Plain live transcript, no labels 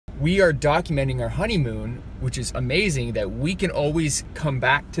we are documenting our honeymoon, which is amazing that we can always come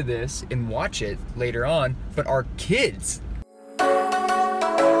back to this and watch it later on, but our kids,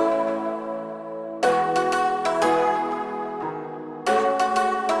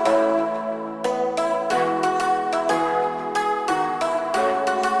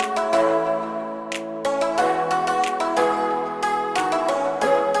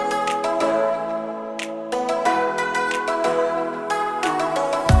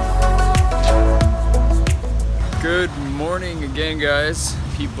 good morning again, guys,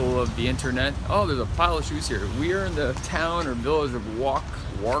 people of the internet. Oh, there's a pile of shoes here. We are in the town or village of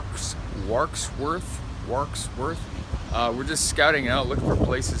Warkworth. We're just scouting out, looking for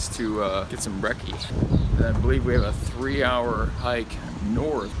places to get some brekkie. And I believe we have a 3-hour hike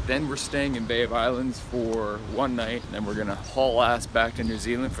north. Then we're staying in Bay of Islands for one night, and then we're gonna haul ass back to New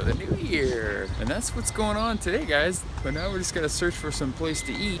Zealand for the new year. And that's what's going on today, guys. But now we're just gonna search for some place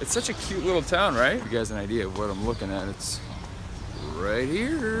to eat. It's such a cute little town, right? If you guys have an idea of what I'm looking at, it's right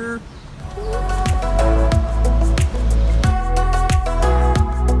here.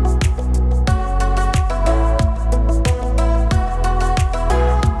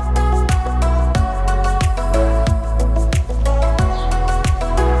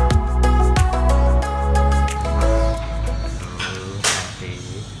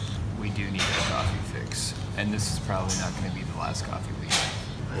 And this is probably not going to be the last coffee we get.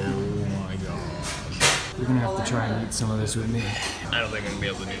 Oh my god. You're going to have to try and eat some of this with me. I don't think I'm going to be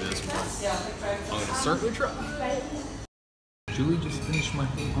able to do this, but I'm going to certainly try. Julie just finished my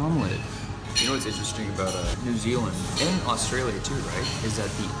omelet. You know what's interesting about New Zealand and Australia too, right? Is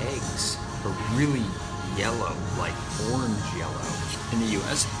that the eggs are really yellow, like orange yellow. In the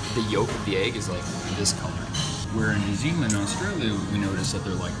US, the yolk of the egg is like this color. Where in New Zealand and Australia, we notice that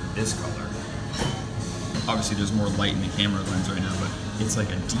they're like this color. Obviously there's more light in the camera lens right now, but it's like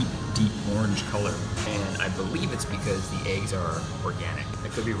a deep, deep orange color. And I believe it's because the eggs are organic. I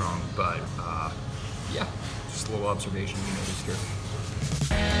could be wrong, but yeah, just a little observation we noticed here.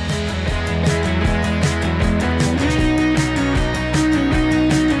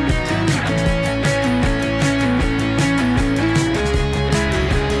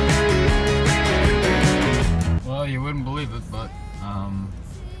 Well, you wouldn't believe it, but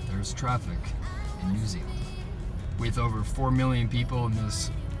there's traffic in New Zealand. With over 4 million people in this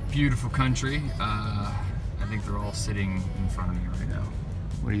beautiful country, I think they're all sitting in front of me right now.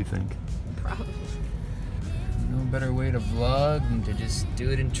 What do you think? Probably. No better way to vlog than to just do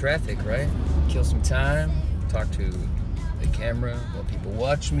it in traffic, right? Kill some time, talk to the camera while people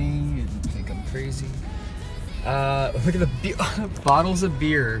watch me and think I'm crazy. Look at the bottles of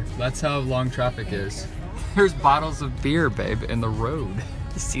beer. That's how long traffic is. There's bottles of beer, babe, in the road.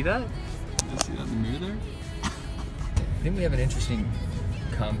 You see that? You see that in the mirror there? I think we have an interesting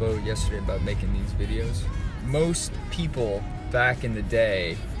combo yesterday about making these videos. Most people back in the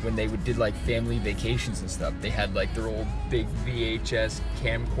day, when they did like family vacations and stuff, they had like their old big VHS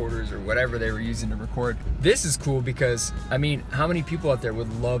camcorders or whatever they were using to record. This is cool because, I mean, how many people out there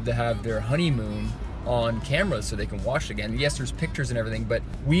would love to have their honeymoon on camera so they can watch it again? Yes, there's pictures and everything, but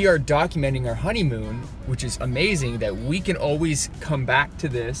we are documenting our honeymoon, which is amazing that we can always come back to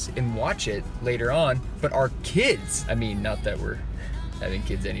this and watch it later on, but our kids, I mean, not that we're having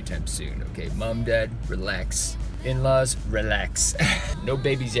kids anytime soon, okay? Mom, dad, relax. In-laws, relax. No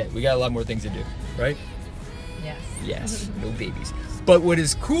babies yet. We got a lot more things to do, right? Yes. Yes, no babies. But what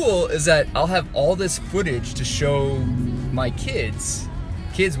is cool is that I'll have all this footage to show my kids.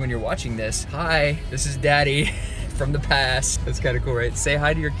 Kids, when you're watching this, hi, this is Daddy from the past. That's kind of cool, right? Say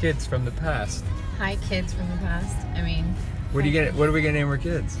hi to your kids from the past. Hi, kids from the past. I mean, what are we gonna name our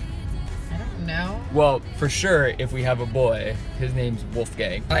kids? I don't know. Well, for sure, if we have a boy, his name's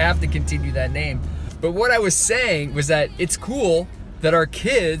Wolfgang. I have to continue that name. But what I was saying was that it's cool that our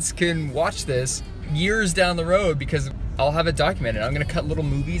kids can watch this years down the road because I'll have it documented. I'm gonna cut little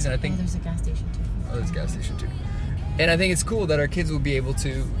movies, and I think there's a gas station too. Oh, there's a gas station too. And I think it's cool that our kids will be able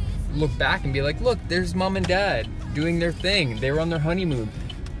to look back and be like, look, there's mom and dad doing their thing. They were on their honeymoon.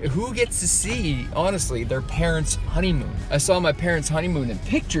 Who gets to see, honestly, their parents' honeymoon? I saw my parents' honeymoon in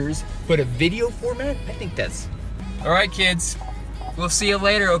pictures, but a video format? I think that's... All right, kids. We'll see you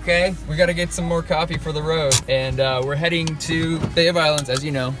later, okay? We gotta get some more coffee for the road. And we're heading to Bay of Islands, as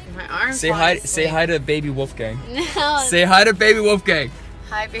you know. My arms say hi to baby Wolfgang. No. Say hi to baby Wolfgang.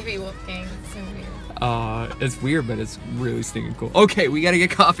 Hi, baby Wolfgang. It's so weird. It's weird, but it's really stinking cool. Okay, we gotta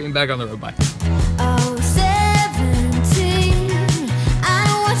get coffee and back on the road. Bye. Oh, 17, I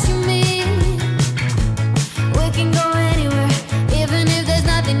know what you mean. We can go anywhere, even if there's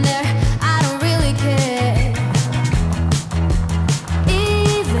nothing there. I don't really care.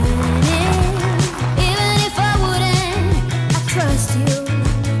 Even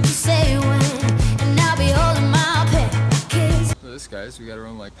guys. We got our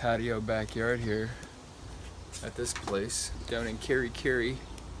own like patio backyard here at this place down in Kerikeri,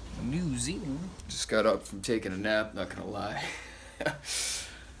 New Zealand. Just got up from taking a nap, not gonna lie.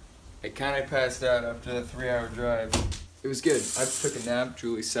 I kind of passed out after the 3-hour drive. It was good. I took a nap.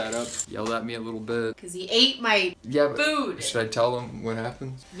 Julie sat up, yelled at me a little bit. Because he ate my food. Should I tell them what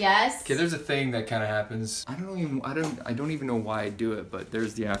happens? Yes. Okay, there's a thing that kind of happens. I don't even know why I do it, but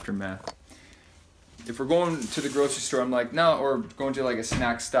there's the aftermath. If we're going to the grocery store, I'm like, no, or going to like a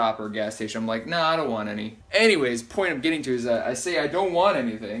snack stop or a gas station, I'm like, no, I don't want any. Anyways, point I'm getting to is that I say I don't want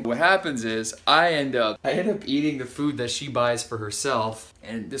anything. What happens is I end up eating the food that she buys for herself.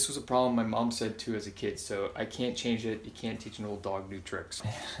 And this was a problem my mom said too as a kid, so I can't change it. You can't teach an old dog new tricks.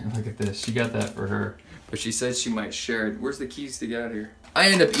 Look at this, she got that for her. But she says she might share it. Where's the keys to get out of here? I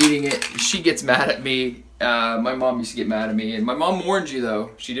end up eating it. She gets mad at me. My mom used to get mad at me. And my mom warned you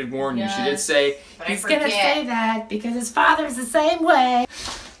though. She did warn you. She did say, he's gonna say that because his father's the same way.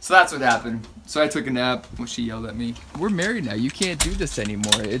 So that's what happened. So I took a nap when she yelled at me. We're married now. You can't do this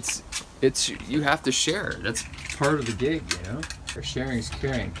anymore. You have to share. That's part of the gig, you know? Sharing is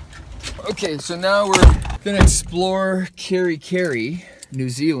caring. Okay, so now we're gonna explore Kerikeri, New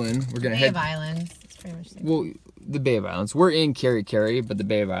Zealand. We're gonna head. Bay of Islands. It's pretty much the Bay of Islands. We're in Kerikeri, but the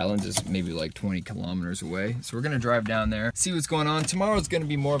Bay of Islands is maybe like 20 kilometers away. So we're gonna drive down there, see what's going on. Tomorrow's gonna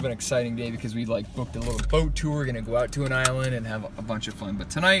be more of an exciting day because we like booked a little boat tour. We're gonna go out to an island and have a bunch of fun. But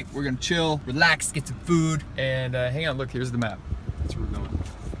tonight we're gonna chill, relax, get some food, and hang on. Look, here's the map. That's where we're going.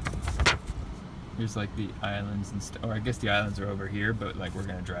 Here's like the islands and stuff, or I guess the islands are over here, but like we're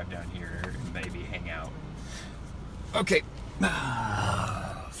gonna drive down here and maybe hang out. Okay,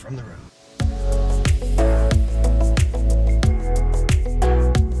 from the road.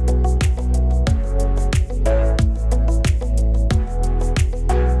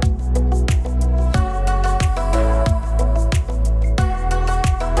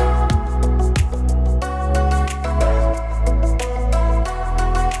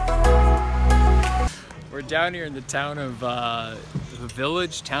 Down here in the town of the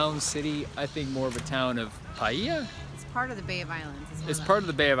village, town, city, I think more of a town of Paihia. It's part of the Bay of Islands. It's part of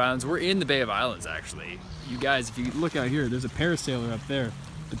the Bay of Islands. We're in the Bay of Islands actually. You guys, if you look out here, there's a parasailer up there.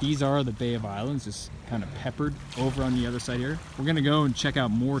 But these are the Bay of Islands, just kind of peppered over on the other side here. We're gonna go and check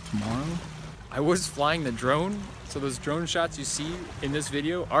out more tomorrow. I was flying the drone, so those drone shots you see in this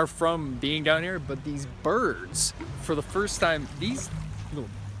video are from being down here, but these birds, for the first time, these little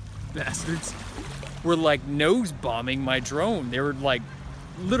bastards, were like nose bombing my drone. They were like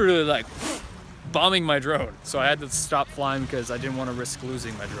literally like bombing my drone. So I had to stop flying because I didn't want to risk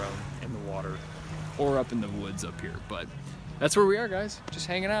losing my drone in the water or up in the woods up here. But that's where we are, guys. Just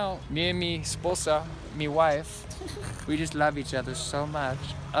hanging out. Me and me esposa, me wife. We just love each other so much.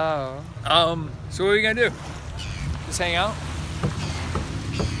 Oh. So what are we gonna do? Just hang out?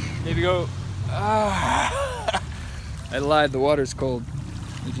 Maybe go. I lied, the water's cold.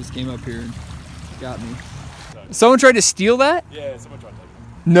 It just came up here and got me. Someone tried to steal that? Yeah, someone tried to take it.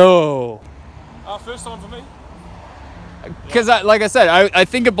 No. First time for me. Because like I said, I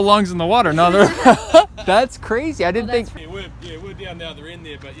think it belongs in the water. No, that's crazy. I didn't think. Yeah, we're down now. They're in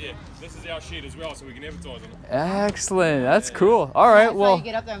there, but yeah, this is our shed as well, so we can advertise on it. Excellent. That's cool. All right. Well. You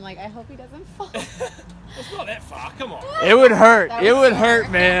get up there, I'm like, I hope he doesn't fall. It's not that far. Come on. It would hurt. It would hurt,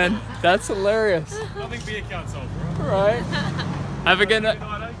 man. That's hilarious. Nothing beer can't solve, bro. Right. Have a good night.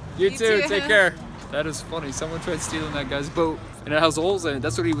 You too. too. Take care. That is funny. Someone tried stealing that guy's boat, and it has holes in it.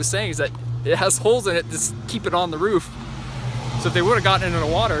 That's what he was saying. Is that it has holes in it to keep it on the roof. So if they would have gotten into the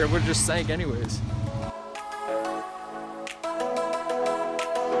water, it would have just sank anyways.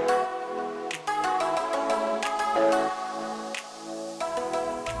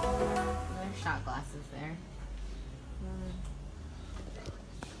 Shot glasses there.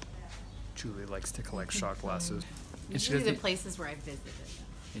 Julie likes to collect shot glasses. And she Usually the doesn't. places where I visited.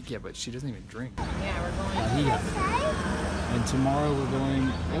 Yeah, but she doesn't even drink. Yeah, we're going. And tomorrow we're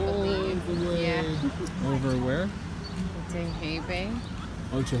going over Yeah. Over where? To Bay.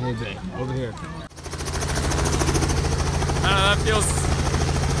 Otahe Bay. Over here. That feels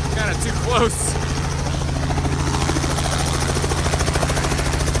kind of too close.